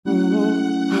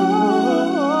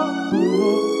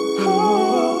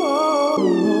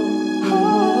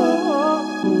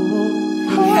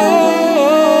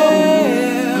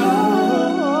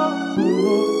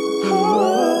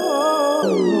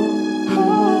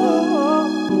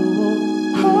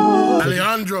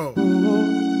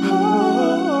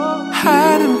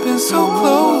so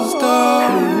closed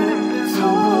off.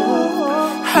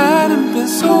 Hadn't been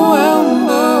so wound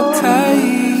up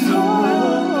tight.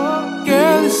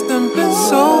 Girl, it's done been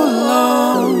so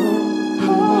long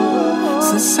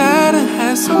since I done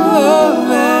had some love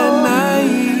at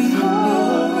night.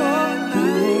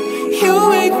 You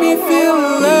make me feel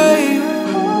alive.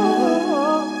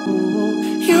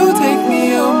 You take me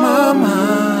out my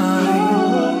mind.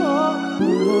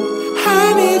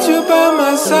 I need you by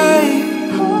my side.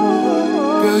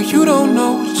 Girl, you don't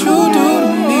know what you do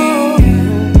to me.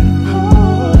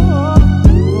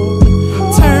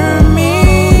 Turn me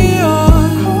on.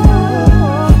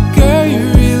 Girl,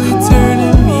 you're really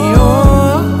turning me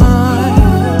on.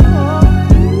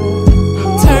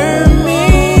 Turn me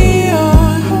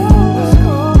on.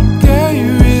 Girl,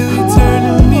 you're really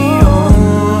turning me on.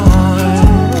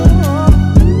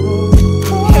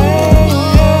 Hey,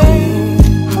 hey.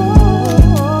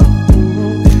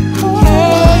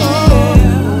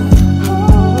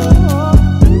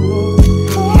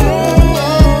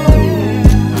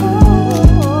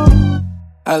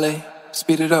 LA,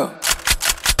 speed it up.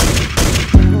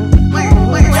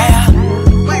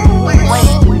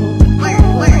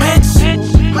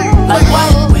 Like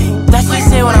what? That's what you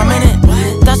say when I'm in it.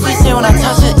 That's what you say when I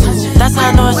touch it. That's how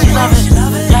I know that she love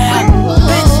it. Yeah,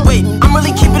 bitch, wait, I'm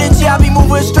really keeping it G. I be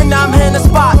moving a string, now I'm hitting the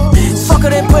spot. Fuck her,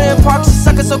 then put it in park. She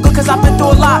suckin' so good cause I've been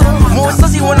through a lot. More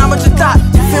sussy when I'm at your top.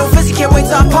 Feel fizzy, can't wait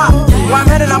till I pop. Where I'm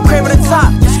headed, I'm craving the top.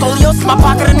 Scoliosis, my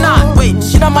pocket or not. Wait,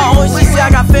 she not my own, she say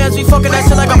I got fans. We fucking that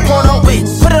shit like a porno. Wait,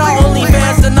 put it on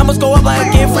OnlyFans, the numbers go up like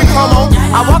a game free promo.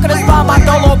 I walk in the spot, my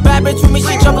dolo. Bad bitch with me,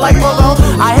 she jumpin' like Pogo.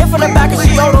 I hit from the back and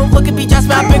she yodel. Look at B Jack,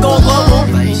 my big old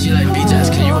logo. Like, she like, B Jack,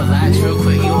 can you relax real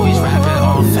quick? You always rapping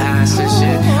all fast and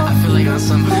shit. I feel like on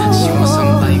some, she wants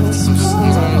some, like, some,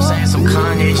 you know what I'm saying? Some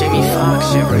Kanye, Jamie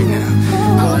Foxx shit right now.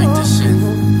 I like this shit.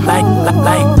 Like,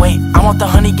 wait, I want the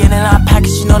honey, get in our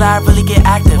package. You know that I really get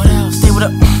active. Stay with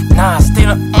a, stay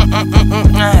with a,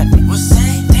 what's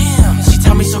that? Damn. She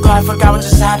tell me so good, I forgot what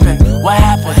just happened. What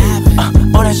happened?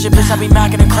 Oh, that shit, bitch, I be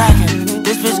macking and cracking.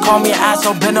 This bitch call me an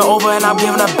asshole, bend her over and I'm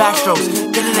giving her backstrokes.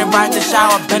 Get it in right in the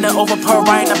shower, bend it over, put her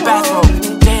right in the bathrobe.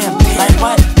 Damn, like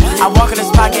what? I walk in the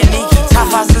spot, get sneaky.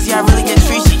 Top 5 sissy, I really get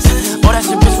treachy. Oh, that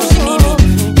shit, bitch, when she need me.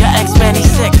 Your ex-man, he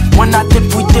sick. When I dip,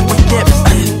 we dip, we dip.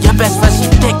 Your best friend, she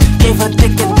thick. Gave her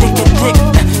dick and dick and dick.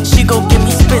 She gon' give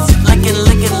me spits, lickin',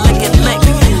 lickin', lickin', lick.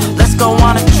 Let's go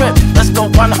on a trip, let's go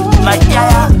on a, like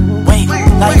yeah, wait,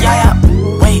 like yeah,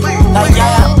 wait, like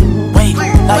yeah, wait,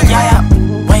 like yeah,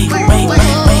 wait, wait, wait,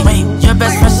 wait, wait. Your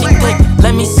best friend, she thick.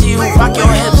 Let me see you rock your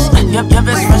hips. Your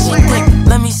best friend, she thick.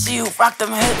 Let me see you rock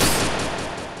them hips.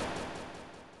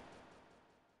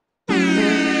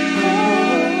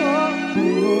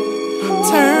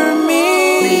 Turn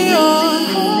me on.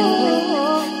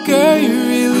 Girl, you're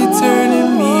really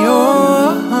turning me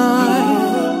on.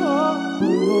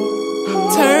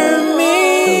 Turn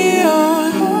me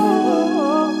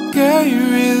on. Girl, you're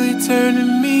really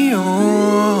turning me on.